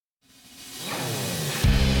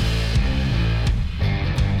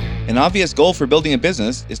An obvious goal for building a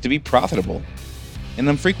business is to be profitable. And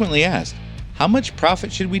I'm frequently asked, how much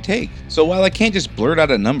profit should we take? So while I can't just blurt out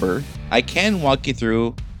a number, I can walk you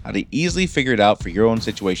through how to easily figure it out for your own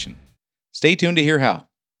situation. Stay tuned to hear how.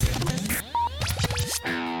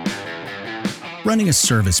 Running a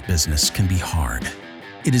service business can be hard.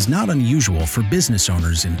 It is not unusual for business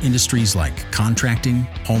owners in industries like contracting,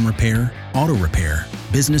 home repair, auto repair,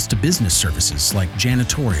 business-to-business services like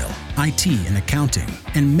janitorial, IT and accounting,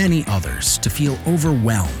 and many others to feel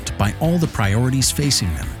overwhelmed by all the priorities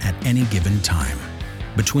facing them at any given time.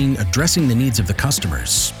 Between addressing the needs of the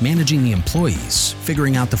customers, managing the employees,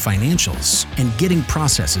 figuring out the financials, and getting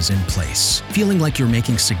processes in place, feeling like you're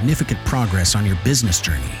making significant progress on your business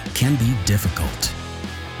journey can be difficult.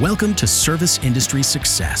 Welcome to Service Industry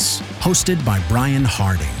Success, hosted by Brian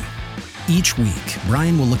Harding. Each week,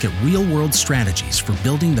 Brian will look at real-world strategies for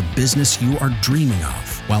building the business you are dreaming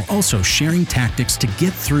of, while also sharing tactics to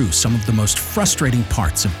get through some of the most frustrating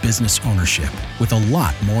parts of business ownership with a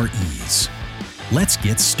lot more ease. Let's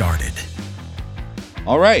get started.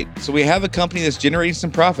 All right, so we have a company that's generating some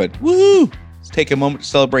profit. Woohoo! Let's take a moment to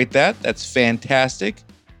celebrate that. That's fantastic.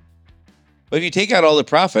 But if you take out all the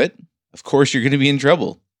profit, of course, you're going to be in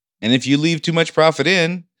trouble. And if you leave too much profit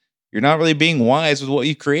in, you're not really being wise with what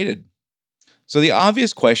you've created. So the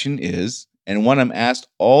obvious question is, and one I'm asked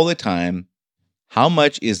all the time, how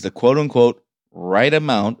much is the quote-unquote right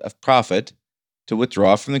amount of profit to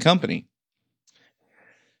withdraw from the company?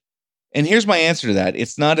 And here's my answer to that.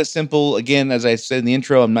 It's not as simple, again, as I said in the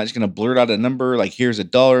intro, I'm not just going to blurt out a number like here's a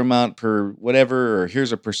dollar amount per whatever, or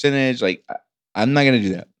here's a percentage. I'm not going to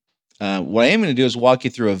do that. What I am going to do is walk you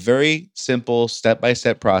through a very simple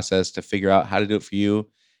step-by-step process to figure out how to do it for you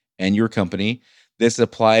and your company. This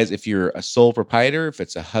applies if you're a sole proprietor, if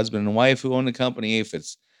it's a husband and wife who own the company, if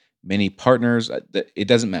it's many partners, it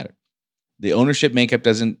doesn't matter. The ownership makeup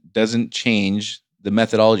doesn't change the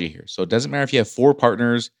methodology here. So it doesn't matter if you have 4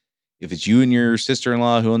 partners, if it's you and your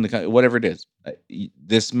sister-in-law who own the company, whatever it is.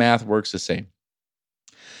 This math works the same.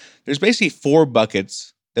 There's basically 4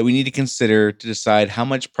 buckets that we need to consider to decide how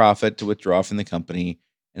much profit to withdraw from the company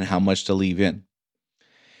and how much to leave in.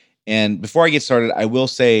 And before I get started, I will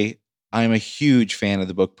say I'm a huge fan of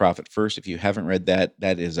the book Profit First. If you haven't read that,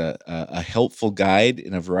 that is a helpful guide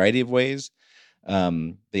in a variety of ways.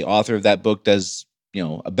 The author of that book does,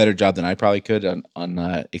 a better job than I probably could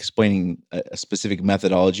on explaining a specific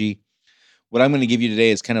methodology. What I'm going to give you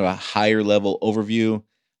today is kind of a higher level overview.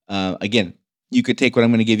 Again, you could take what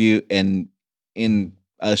I'm going to give you and in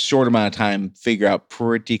a short amount of time, figure out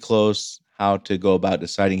pretty close how to go about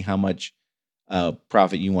deciding how much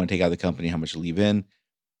profit you want to take out of the company, how much to leave in.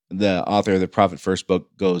 The author of the Profit First book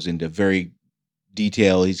goes into very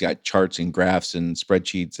detail. He's got charts and graphs and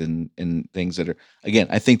spreadsheets and things that are, again,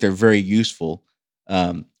 I think they're very useful.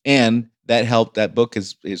 And that book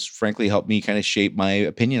has frankly helped me kind of shape my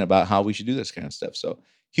opinion about how we should do this kind of stuff. So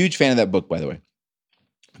huge fan of that book, by the way.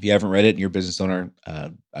 If you haven't read it and you're a business owner,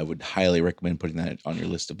 I would highly recommend putting that on your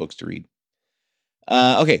list of books to read.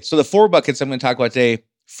 Okay, so the 4 buckets I'm going to talk about today,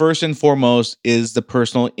 first and foremost, is the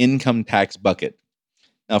personal income tax bucket.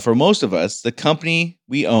 Now, for most of us, the company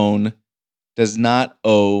we own does not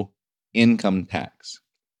owe income tax.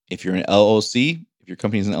 If you're an LLC, if your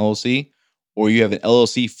company is an LLC, or you have an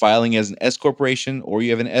LLC filing as an S corporation, or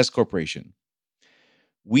you have an S corporation,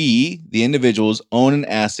 we, the individuals, own an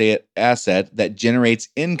asset that generates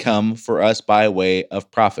income for us by way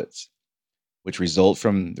of profits, which result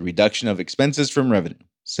from the reduction of expenses from revenue.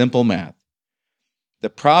 Simple math. The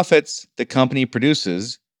profits the company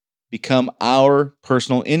produces become our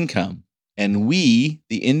personal income, and we,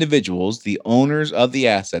 the individuals, the owners of the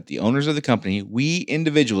asset, the owners of the company, we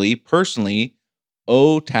individually, personally,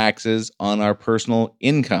 owe taxes on our personal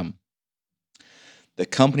income. The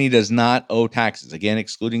company does not owe taxes, again,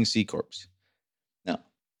 excluding C Corps. Now,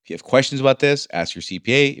 if you have questions about this, ask your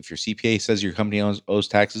CPA. If your CPA says your company owes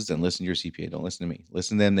taxes, then listen to your CPA. Don't listen to me.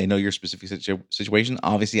 Listen to them. They know your specific situation.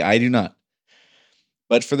 Obviously, I do not.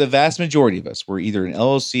 But for the vast majority of us, we're either an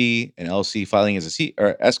LLC filing as a C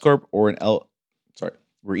or S Corp, or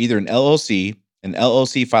we're either an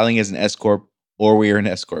LLC filing as an S Corp, or we are an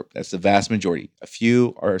S Corp. That's the vast majority. A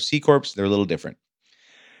few are C Corps. They're a little different.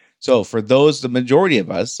 So for the majority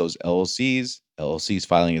of us, those LLCs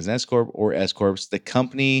filing as an S Corp or S Corps, the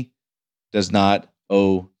company does not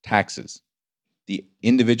owe taxes. The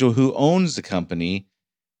individual who owns the company,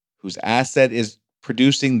 whose asset is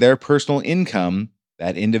producing their personal income,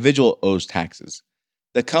 that individual owes taxes.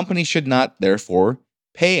 The company should not, therefore,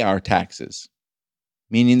 pay our taxes,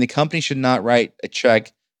 meaning the company should not write a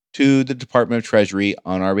check to the Department of Treasury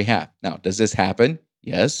on our behalf. Now, does this happen?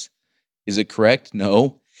 Yes. Is it correct?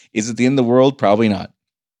 No. Is it the end of the world? Probably not.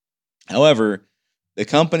 However, the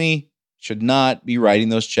company should not be writing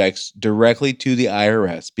those checks directly to the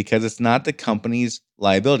IRS because it's not the company's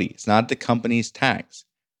liability. It's not the company's tax.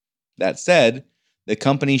 That said, the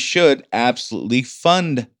company should absolutely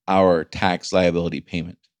fund our tax liability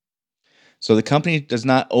payment. So the company does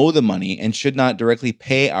not owe the money and should not directly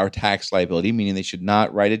pay our tax liability, meaning they should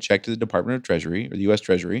not write a check to the Department of Treasury or the U.S.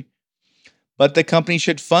 Treasury. But the company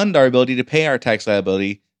should fund our ability to pay our tax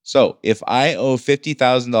liability. So if I owe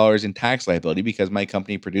 $50,000 in tax liability because my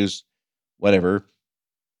company produced whatever,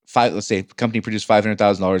 let's say the company produced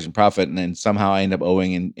 $500,000 in profit, and then somehow I end up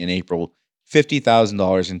owing in April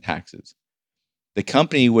 $50,000 in taxes. The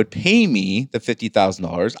company would pay me the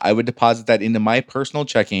 $50,000. I would deposit that into my personal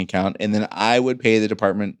checking account, and then I would pay the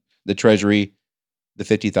department, the Treasury, the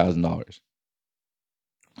 $50,000.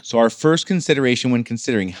 So our first consideration when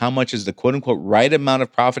considering how much is the quote unquote right amount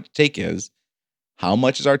of profit to take is how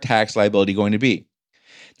much is our tax liability going to be?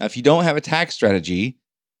 Now, if you don't have a tax strategy,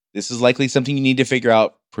 this is likely something you need to figure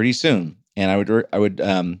out pretty soon. And I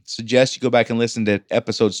would suggest you go back and listen to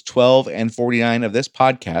episodes 12 and 49 of this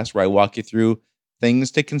podcast, where I walk you through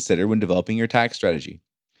things to consider when developing your tax strategy.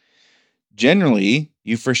 Generally,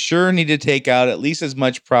 you for sure need to take out at least as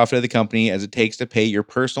much profit of the company as it takes to pay your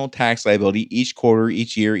personal tax liability each quarter,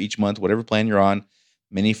 each year, each month, whatever plan you're on.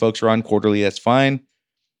 Many folks are on quarterly, that's fine.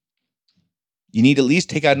 You need to at least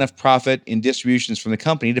take out enough profit in distributions from the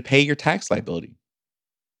company to pay your tax liability.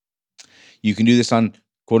 You can do this on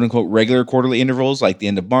quote unquote regular quarterly intervals, like the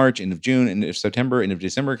end of March, end of June, end of September, end of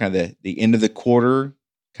December, kind of the end of the quarter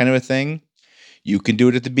kind of a thing. You can do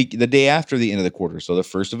it at the day after the end of the quarter. So the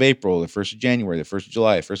 1st of April, the 1st of January, the 1st of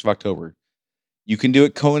July, 1st of October. You can do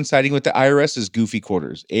it coinciding with the IRS's goofy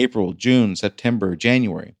quarters, April, June, September,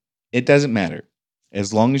 January. It doesn't matter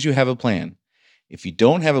as long as you have a plan. If you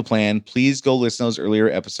don't have a plan, please go listen to those earlier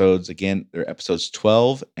episodes. Again, they're episodes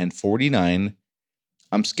 12 and 49.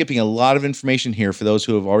 I'm skipping a lot of information here for those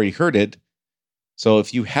who have already heard it. So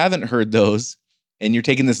if you haven't heard those, and you're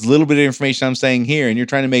taking this little bit of information I'm saying here, and you're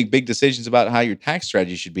trying to make big decisions about how your tax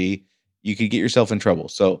strategy should be, you could get yourself in trouble.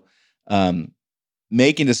 So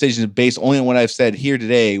making decisions based only on what I've said here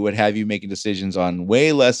today would have you making decisions on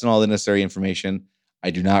way less than all the necessary information.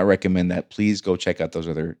 I do not recommend that. Please go check out those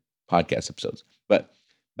other podcast episodes. But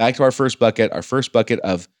back to our first bucket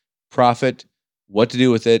of profit, what to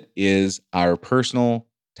do with it is our personal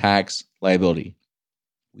tax liability.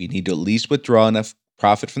 We need to at least withdraw enough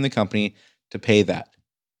profit from the company to pay that.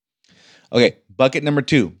 Okay, bucket number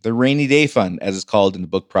 2, the rainy day fund, as it's called in the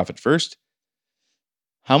book Profit First.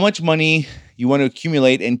 How much money you want to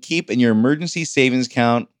accumulate and keep in your emergency savings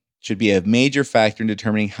account should be a major factor in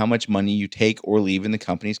determining how much money you take or leave in the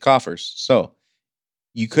company's coffers. So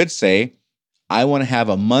you could say, I want to have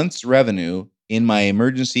a month's revenue in my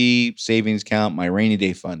emergency savings account, my rainy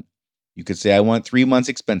day fund. You could say, I want 3 months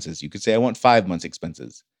expenses. You could say, I want 5 months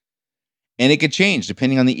expenses. And it could change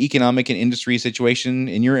depending on the economic and industry situation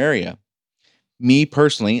in your area. Me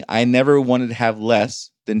personally, I never wanted to have less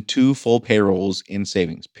than 2 full payrolls in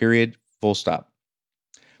savings, period, full stop.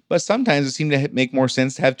 But sometimes it seemed to make more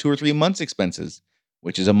sense to have 2 or 3 months expenses,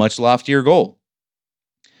 which is a much loftier goal.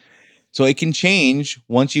 So it can change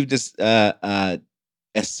once you've just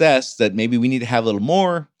assessed that maybe we need to have a little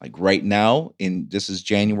more, like right now, this is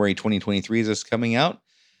January 2023 as this is coming out.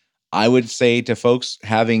 I would say to folks,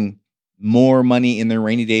 having more money in their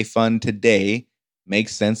rainy day fund today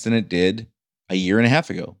makes sense than it did a year and a half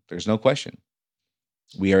ago. There's no question.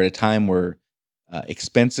 We are at a time where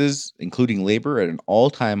expenses, including labor, are at an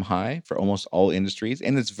all-time high for almost all industries.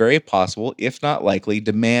 And it's very possible, if not likely,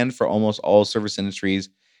 demand for almost all service industries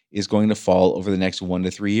is going to fall over the next 1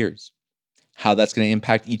 to 3 years. How that's going to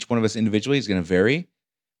impact each one of us individually is going to vary,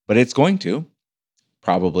 but it's going to,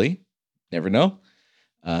 probably. Never know.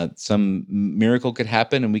 Some miracle could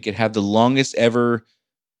happen and we could have the longest ever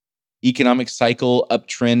economic cycle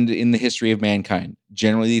uptrend in the history of mankind.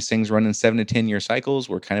 Generally, these things run in 7 to 10 year cycles.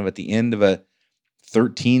 We're kind of at the end of a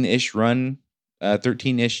 13-ish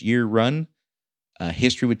year run.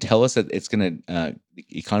 History would tell us that the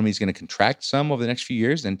economy is going to contract some over the next few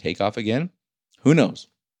years, then take off again. Who knows?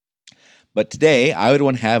 But today, I would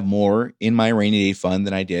want to have more in my rainy day fund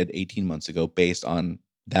than I did 18 months ago based on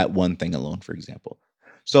that one thing alone, for example.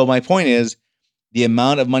 So my point is, the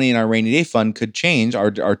amount of money in our rainy day fund could change.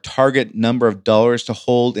 Our target number of dollars to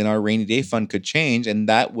hold in our rainy day fund could change, and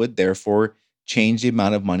that would therefore change the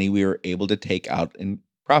amount of money we were able to take out in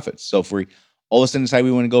profits. So if we all of a sudden decide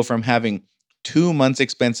we want to go from having 2 months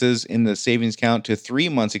expenses in the savings account to 3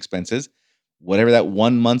 months expenses, whatever that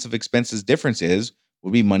 1 month of expenses difference is,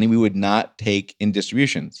 would be money we would not take in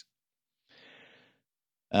distributions.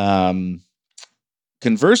 Um,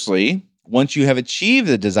 Conversely, once you have achieved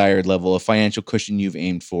the desired level of financial cushion you've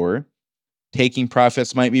aimed for, taking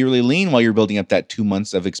profits might be really lean while you're building up that 2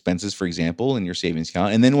 months of expenses, for example, in your savings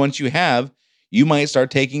account. And then once you have, you might start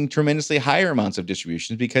taking tremendously higher amounts of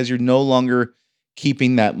distributions because you're no longer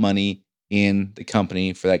keeping that money in the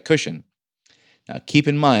company for that cushion. Now, keep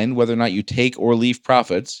in mind whether or not you take or leave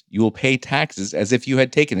profits, you will pay taxes as if you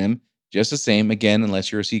had taken them, just the same, again,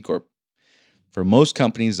 unless you're a C Corp. For most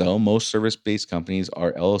companies, though, most service-based companies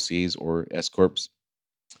are LLCs or S Corps,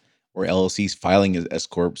 or LLCs filing as S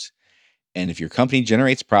Corps. And if your company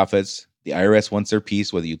generates profits, the IRS wants their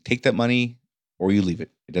piece, whether you take that money or you leave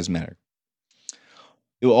it. It doesn't matter.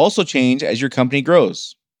 It will also change as your company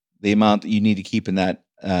grows, the amount that you need to keep in that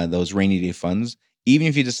those rainy day funds. Even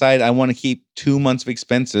if you decide I want to keep 2 months of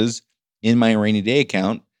expenses in my rainy day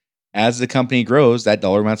account, as the company grows, that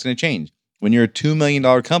dollar amount's going to change. When you're a $2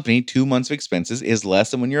 million company, 2 months of expenses is less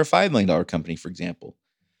than when you're a $5 million company, for example.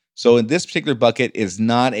 So in this particular bucket is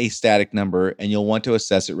not a static number, and you'll want to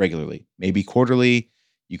assess it regularly. Maybe quarterly.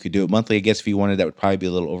 You could do it monthly. I guess if you wanted, that would probably be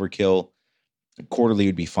a little overkill. Quarterly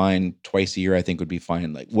would be fine. Twice a year, I think, would be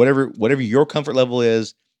fine. Like whatever your comfort level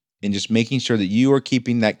is, and just making sure that you are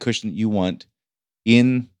keeping that cushion that you want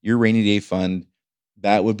in your rainy day fund.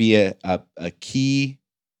 That would be a key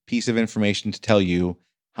piece of information to tell you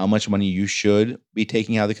how much money you should be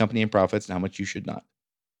taking out of the company in profits and how much you should not.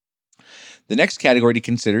 The next category to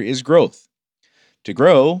consider is growth. To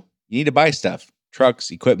grow, you need to buy stuff, trucks,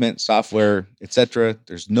 equipment, software, etc.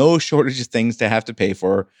 There's no shortage of things to have to pay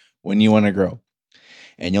for when you want to grow.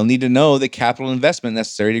 And you'll need to know the capital investment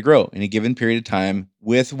necessary to grow in a given period of time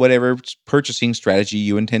with whatever purchasing strategy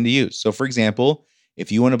you intend to use. So, for example,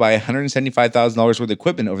 if you want to buy $175,000 worth of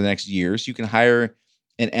equipment over the next years, you can hire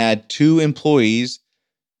and add 2 employees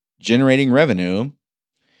generating revenue.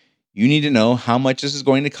 You need to know how much this is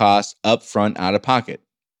going to cost upfront out of pocket.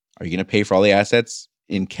 Are you going to pay for all the assets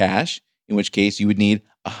in cash, in which case you would need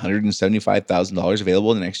 $175,000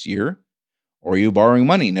 available in the next year? Or are you borrowing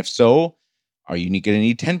money? And if so, are you going to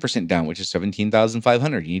need 10% down, which is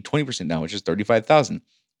 $17,500? You need 20% down, which is $35,000.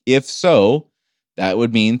 If so, that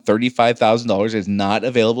would mean $35,000 is not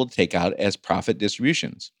available to take out as profit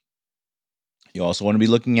distributions. You also want to be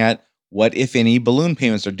looking at what, if any, balloon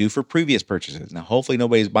payments are due for previous purchases. Now, hopefully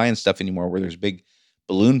nobody's buying stuff anymore where there's big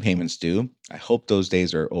balloon payments due. I hope those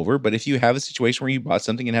days are over. But if you have a situation where you bought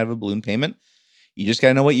something and have a balloon payment, you just got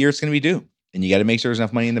to know what year it's going to be due. And you got to make sure there's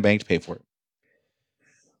enough money in the bank to pay for it.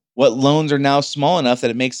 What loans are now small enough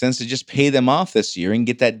that it makes sense to just pay them off this year and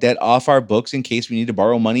get that debt off our books in case we need to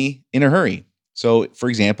borrow money in a hurry. So, for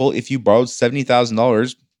example, if you borrowed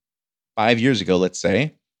 $70,000 5 years ago, let's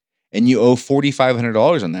say, and you owe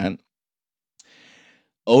 $4,500 on that,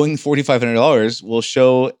 owing $4,500 will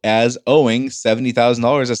show as owing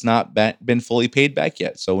 $70,000 that's not been fully paid back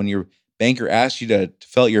yet. So when your banker asks you to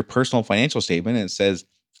fill out your personal financial statement and it says,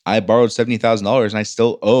 I borrowed $70,000 and I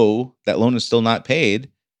still owe, that loan is still not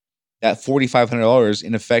paid, that $4,500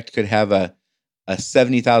 in effect could have a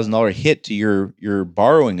 $70,000 hit to your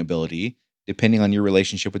borrowing ability, depending on your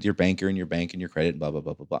relationship with your banker and your bank and your credit, blah, blah,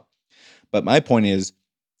 blah, blah, blah. But my point is,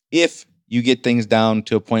 if you get things down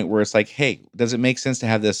to a point where it's like, hey, does it make sense to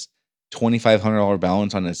have this $2,500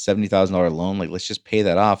 balance on a $70,000 loan? Like, let's just pay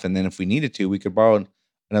that off. And then if we needed to, we could borrow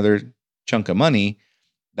another chunk of money.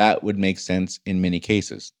 That would make sense in many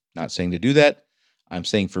cases. Not saying to do that. I'm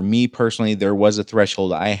saying for me personally, there was a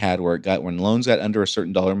threshold I had where when loans got under a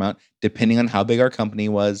certain dollar amount, depending on how big our company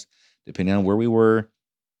was, depending on where we were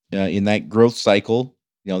in that growth cycle,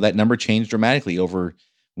 that number changed dramatically over.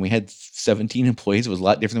 When we had 17 employees, it was a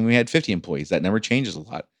lot different than when we had 50 employees. That number changes a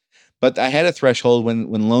lot. But I had a threshold when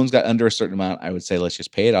loans got under a certain amount, I would say, let's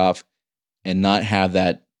just pay it off and not have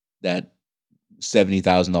that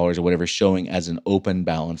 $70,000 or whatever showing as an open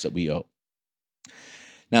balance that we owe.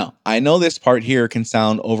 Now, I know this part here can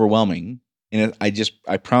sound overwhelming, and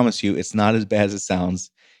I promise you, it's not as bad as it sounds.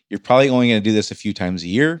 You're probably only going to do this a few times a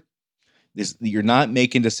year. You're not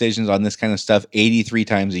making decisions on this kind of stuff 83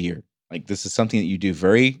 times a year. Like, this is something that you do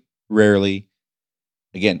very rarely.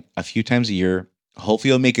 Again, a few times a year. Hopefully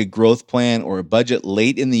you'll make a growth plan or a budget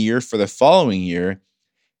late in the year for the following year.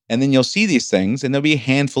 And then you'll see these things, and there'll be a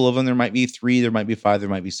handful of them. There might be 3, there might be 5, there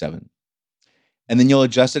might be 7. And then you'll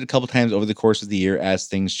adjust it a couple times over the course of the year as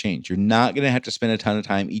things change. You're not going to have to spend a ton of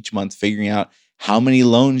time each month figuring out how many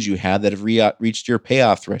loans you have that have reached your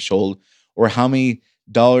payoff threshold, or how many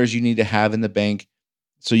dollars you need to have in the bank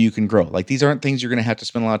so you can grow. Like, these aren't things you're going to have to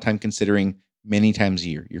spend a lot of time considering many times a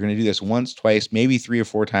year. You're going to do this once, twice, maybe 3 or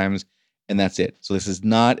 4 times, and that's it. So this is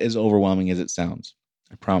not as overwhelming as it sounds.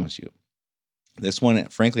 I promise you. This one,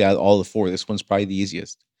 frankly, out of all the four, this one's probably the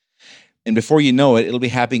easiest. And before you know it, it'll be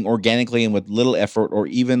happening organically and with little effort or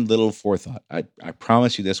even little forethought. I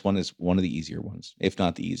promise you this one is one of the easier ones, if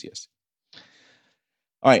not the easiest.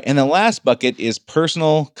 All right. And the last bucket is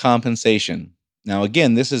personal compensation. Now,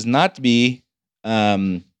 again, this is not to be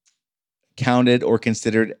counted or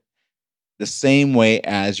considered the same way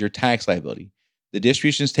as your tax liability. The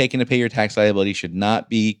distributions taken to pay your tax liability should not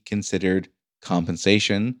be considered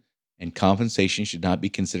compensation, and compensation should not be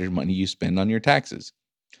considered money you spend on your taxes.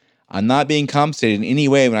 I'm not being compensated in any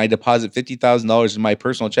way when I deposit $50,000 in my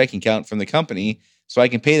personal checking account from the company so I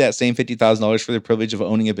can pay that same $50,000 for the privilege of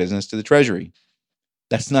owning a business to the Treasury.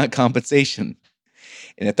 That's not compensation.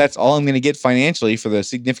 And if that's all I'm going to get financially for the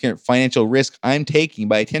significant financial risk I'm taking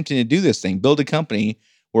by attempting to do this thing, build a company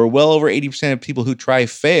where well over 80% of people who try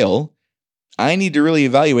fail, I need to really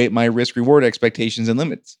evaluate my risk reward expectations and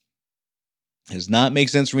limits. It does not make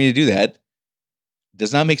sense for me to do that. It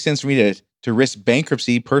does not make sense for me to risk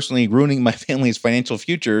bankruptcy, personally ruining my family's financial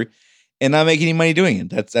future and not make any money doing it.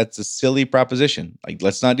 That's a silly proposition. Like,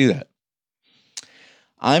 let's not do that.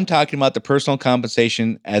 I'm talking about the personal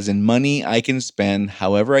compensation as in money I can spend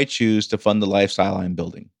however I choose to fund the lifestyle I'm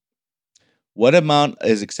building. What amount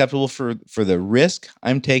is acceptable for the risk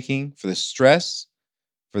I'm taking, for the stress,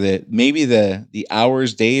 for the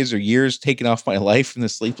hours, days, or years taken off my life from the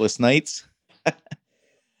sleepless nights,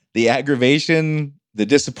 the aggravation, the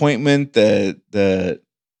disappointment,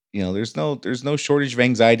 there's no shortage of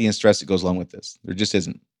anxiety and stress that goes along with this. There just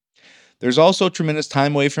isn't. There's also tremendous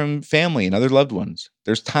time away from family and other loved ones.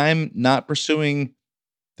 There's time not pursuing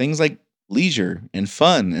things like leisure and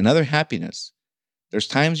fun and other happiness. There's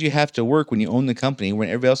times you have to work when you own the company when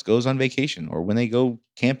everybody else goes on vacation or when they go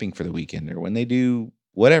camping for the weekend or when they do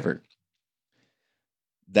whatever.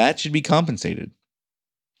 That should be compensated.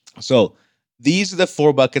 So these are the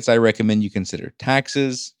four buckets I recommend you consider: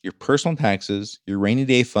 taxes, your personal taxes, your rainy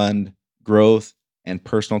day fund, growth, and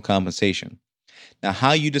personal compensation. Now,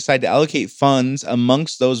 how you decide to allocate funds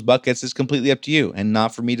amongst those buckets is completely up to you and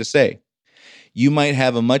not for me to say. You might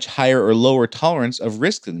have a much higher or lower tolerance of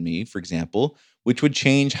risk than me, for example, which would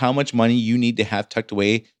change how much money you need to have tucked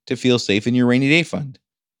away to feel safe in your rainy day fund.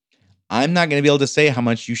 I'm not going to be able to say how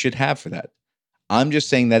much you should have for that. I'm just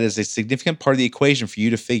saying that is a significant part of the equation for you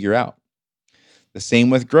to figure out. The same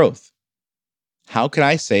with growth. How can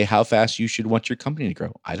I say how fast you should want your company to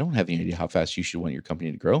grow? I don't have any idea how fast you should want your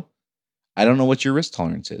company to grow. I don't know what your risk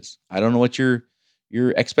tolerance is. I don't know what your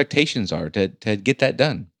expectations are to get that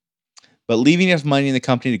done. But leaving enough money in the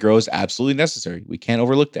company to grow is absolutely necessary. We can't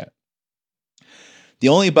overlook that. The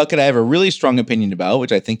only bucket I have a really strong opinion about,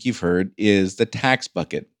 which I think you've heard, is the tax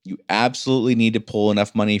bucket. You absolutely need to pull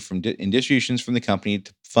enough money in distributions from the company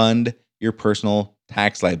to fund your personal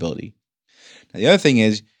tax liability. Now, the other thing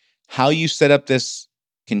is how you set up this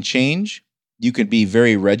can change. You could be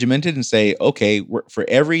very regimented and say, okay, for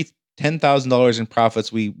every $10,000 in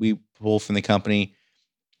profits we pull from the company,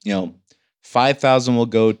 $5,000 will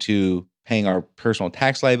go to paying our personal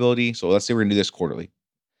tax liability. So let's say we're going to do this quarterly.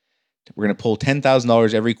 We're going to pull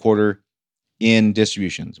 $10,000 every quarter in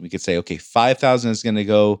distributions. We could say, okay, $5,000 is going to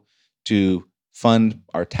go to fund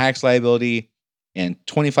our tax liability, and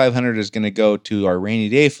 $2,500 is going to go to our rainy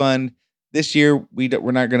day fund. This year,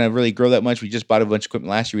 we're not going to really grow that much. We just bought a bunch of equipment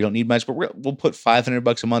last year. We don't need much, but we'll put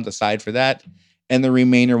 $500 a month aside for that, and the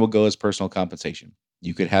remainder will go as personal compensation.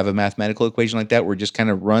 You could have a mathematical equation like that where it just kind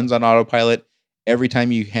of runs on autopilot every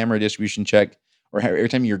time you hammer a distribution check, or every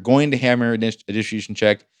time you're going to hammer a distribution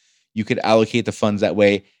check. You could allocate the funds that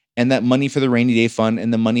way, and that money for the rainy day fund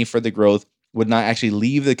and the money for the growth would not actually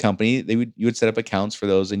leave the company. You would set up accounts for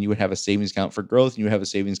those, and you would have a savings account for growth, and you would have a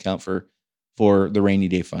savings account for the rainy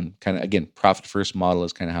day fund. Kind of, again, profit first model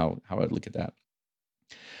is kind of how I'd look at that.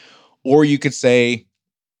 Or you could say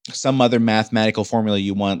some other mathematical formula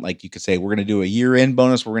you want. Like you could say, we're going to do a year-end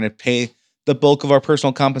bonus. We're going to pay the bulk of our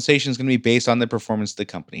personal compensation is going to be based on the performance of the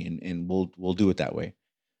company, and we'll do it that way.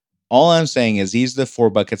 All I'm saying is these are the four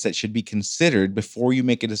buckets that should be considered before you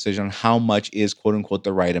make a decision on how much is quote unquote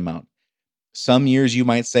the right amount. Some years you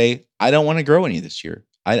might say, I don't want to grow any this year.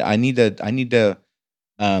 I need to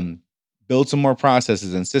build some more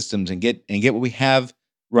processes and systems and get what we have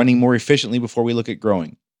running more efficiently before we look at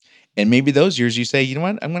growing. And maybe those years you say, you know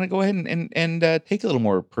what, I'm going to go ahead and take a little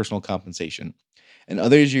more personal compensation. And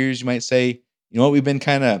other years you might say, you know what, we've been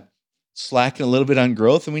kind of slacking a little bit on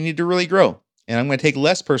growth and we need to really grow. And I'm going to take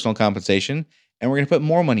less personal compensation and we're going to put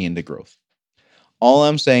more money into growth. All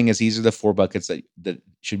I'm saying is these are the four buckets that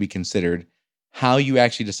should be considered. How you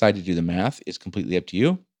actually decide to do the math is completely up to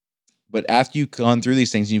you. But after you've gone through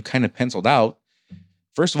these things and you've kind of penciled out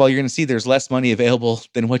first of all, you're going to see there's less money available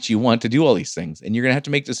than what you want to do all these things. And you're going to have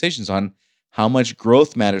to make decisions on how much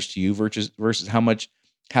growth matters to you versus how much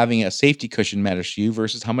having a safety cushion matters to you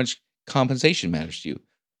versus how much compensation matters to you.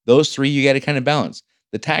 Those three you got to kind of balance.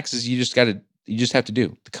 The taxes you just have to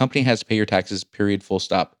do. The company has to pay your taxes, period, full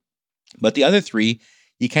stop. But the other three,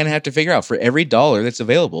 you kind of have to figure out for every dollar that's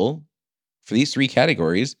available for these three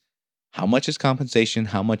categories, how much is compensation,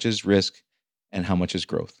 how much is risk, and how much is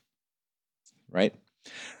growth, right?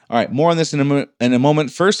 All right, more on this in a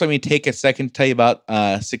moment. First, let me take a second to tell you about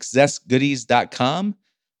successgoodies.com.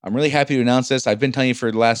 I'm really happy to announce this. I've been telling you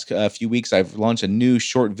for the last few weeks, I've launched a new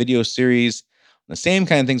short video series. The same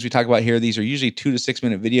kind of things we talk about here. These are usually 2 to 6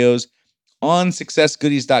 minute videos. On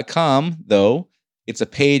successgoodies.com, though, it's a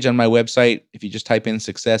page on my website. If you just type in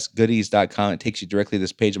successgoodies.com, it takes you directly to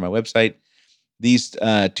this page on my website. These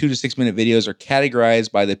 2 to 6 minute videos are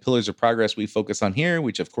categorized by the pillars of progress we focus on here,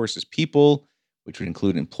 which of course is people, which would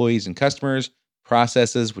include employees and customers,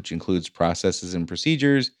 processes, which includes processes and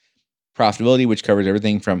procedures, profitability, which covers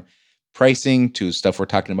everything from pricing to stuff we're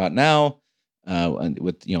talking about now,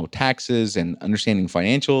 with taxes and understanding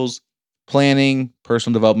financials, planning,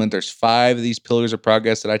 personal development. There's 5 of these pillars of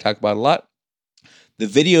progress that I talk about a lot. The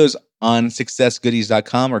videos on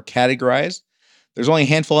successgoodies.com are categorized. There's only a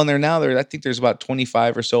handful on there now. I think there's about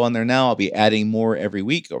 25 or so on there now. I'll be adding more every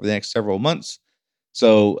week over the next several months.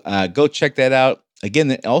 So go check that out.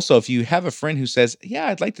 Again, also, if you have a friend who says, yeah,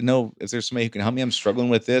 I'd like to know if there's somebody who can help me. I'm struggling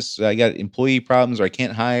with this. I got employee problems, or I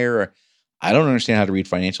can't hire, or I don't understand how to read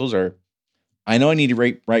financials, or I know I need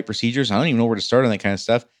to write procedures. I don't even know where to start on that kind of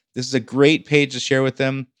stuff. This is a great page to share with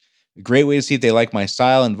them. A great way to see if they like my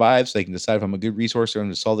style and vibe, so they can decide if I'm a good resource for them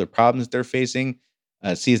to solve their problems that they're facing.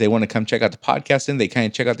 See if they want to come check out the podcast. And they kind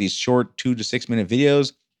of check out these short 2 to 6 minute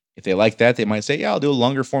videos. If they like that, they might say, yeah, I'll do a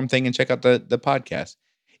longer form thing and check out the podcast.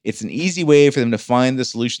 It's an easy way for them to find the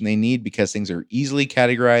solution they need because things are easily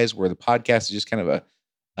categorized, where the podcast is just kind of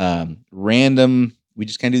a random. We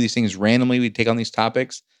just kind of do these things randomly. We take on these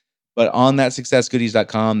topics. But on that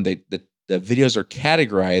successgoodies.com, the videos are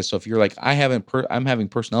categorized. So if you're like, I'm having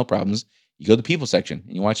personnel problems, you go to the people section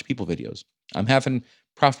and you watch people videos. I'm having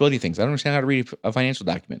profitability things. I don't understand how to read a financial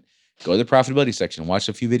document. Go to the profitability section, watch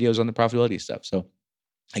a few videos on the profitability stuff. So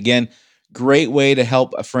again, great way to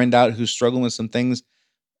help a friend out who's struggling with some things.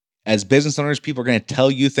 As business owners, people are going to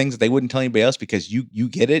tell you things that they wouldn't tell anybody else because you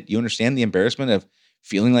get it. You understand the embarrassment of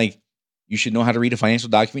feeling like you should know how to read a financial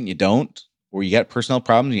document and you don't, or you got personnel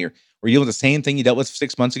problems and you're dealing with the same thing you dealt with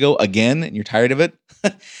 6 months ago again and you're tired of it.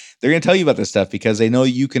 They're going to tell you about this stuff because they know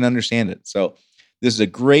you can understand it. So this is a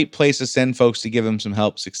great place to send folks to give them some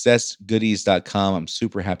help. Successgoodies.com. I'm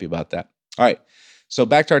super happy about that. All right. So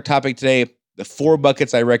back to our topic today. The 4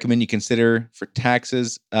 buckets I recommend you consider for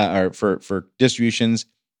taxes or for distributions.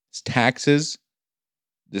 It's taxes.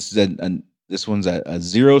 This is this one's a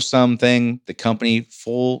zero sum thing. The company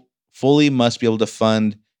fully must be able to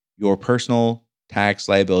fund your personal tax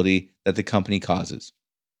liability that the company causes.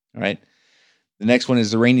 All right. The next one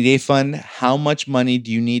is the rainy day fund. How much money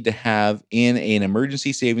do you need to have in an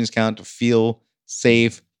emergency savings account to feel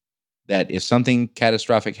safe that if something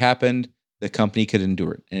catastrophic happened, the company could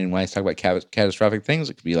endure it? And when I talk about catastrophic things,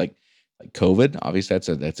 it could be like COVID. Obviously,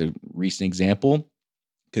 that's a recent example.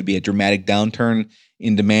 Could be a dramatic downturn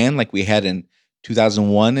in demand, like we had in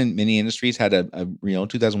 2001, and many industries had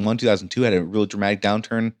 2001, 2002 had a real dramatic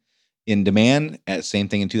downturn in demand. Same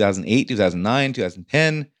thing in 2008, 2009,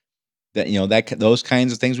 2010. Those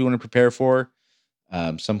kinds of things we want to prepare for.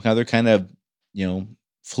 Some other kind of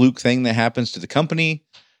fluke thing that happens to the company.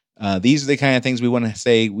 These are the kind of things we want to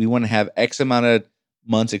say. We want to have X amount of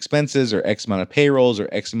months expenses, or X amount of payrolls, or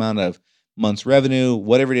X amount of months revenue,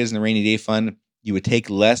 whatever it is in the rainy day fund. You would take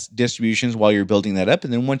less distributions while you're building that up.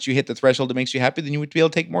 And then once you hit the threshold that makes you happy, then you would be able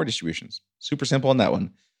to take more distributions. Super simple on that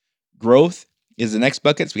one. Growth is the next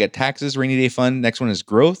bucket. So we got taxes, rainy day fund. Next one is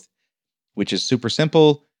growth, which is super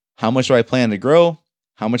simple. How much do I plan to grow?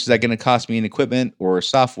 How much is that going to cost me in equipment or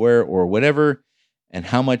software or whatever? And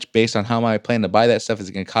how much, based on how I plan to buy that stuff, is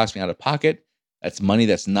it going to cost me out of pocket? That's money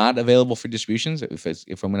that's not available for distributions.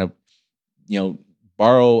 If I'm going to,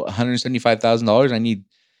 borrow $175,000, I need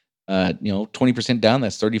 20% down,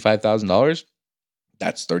 that's $35,000.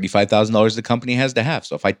 That's $35,000 the company has to have.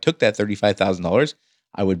 So if I took that $35,000,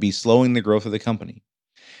 I would be slowing the growth of the company.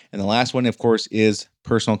 And the last one, of course, is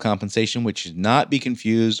personal compensation, which should not be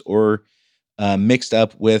confused or mixed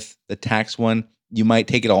up with the tax one. You might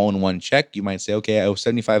take it all in one check. You might say, okay, I owe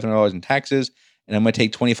 $7,500 in taxes, and I'm going to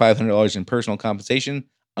take $2,500 in personal compensation.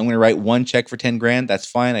 I'm going to write one check for $10,000. That's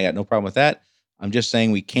fine. I got no problem with that. I'm just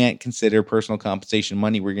saying we can't consider personal compensation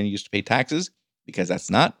money we're going to use to pay taxes, because that's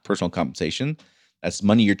not personal compensation. That's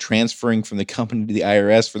money you're transferring from the company to the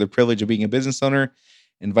IRS for the privilege of being a business owner,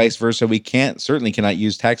 and vice versa. We certainly cannot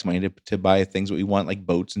use tax money to buy things that we want, like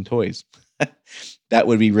boats and toys. That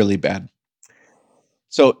would be really bad.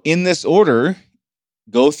 So in this order,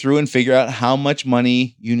 go through and figure out how much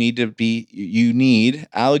money you need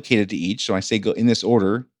allocated to each. So I say go in this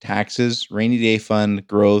order: taxes, rainy day fund,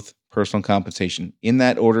 growth, personal compensation. In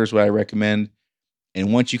that order is what I recommend.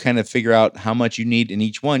 And once you kind of figure out how much you need in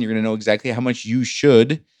each one, you're going to know exactly how much you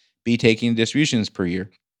should be taking distributions per year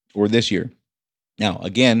or this year. Now,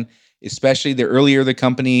 again, especially the earlier the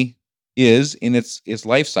company is in its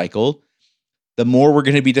life cycle, the more we're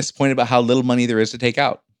going to be disappointed about how little money there is to take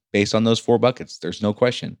out based on those 4 buckets. There's no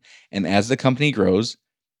question. And as the company grows,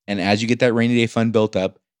 and as you get that rainy day fund built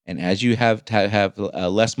up, and as you have to have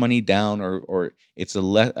less money down, or it's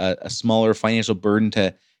a smaller financial burden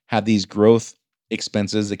to have these growth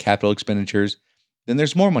expenses, the capital expenditures, then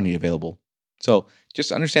there's more money available. So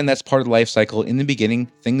just understand that's part of the life cycle. In the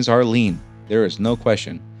beginning, things are lean. There is no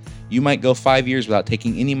question. You might go 5 years without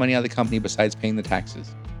taking any money out of the company besides paying the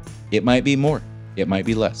taxes. It might be more. It might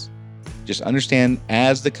be less. Just understand,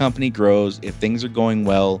 as the company grows, if things are going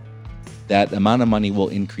well, that amount of money will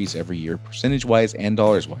increase every year, percentage-wise and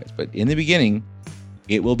dollars-wise. But in the beginning,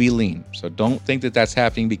 it will be lean. So don't think that that's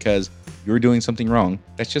happening because you're doing something wrong.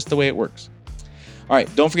 That's just the way it works. All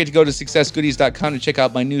right, don't forget to go to successgoodies.com to check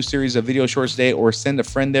out my new series of video shorts today, or send a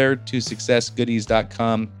friend there to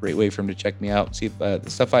successgoodies.com. Great way for them to check me out, see if the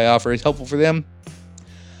stuff I offer is helpful for them.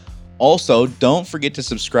 Also, don't forget to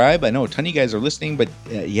subscribe. I know a ton of you guys are listening, but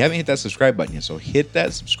you haven't hit that subscribe button yet. So hit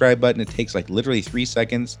that subscribe button. It takes like literally 3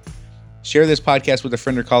 seconds. Share this podcast with a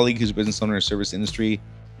friend or colleague who's a business owner in the service industry.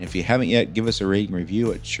 And if you haven't yet, give us a rating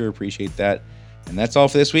review. I'd sure appreciate that. And that's all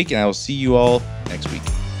for this week, and I will see you all next week.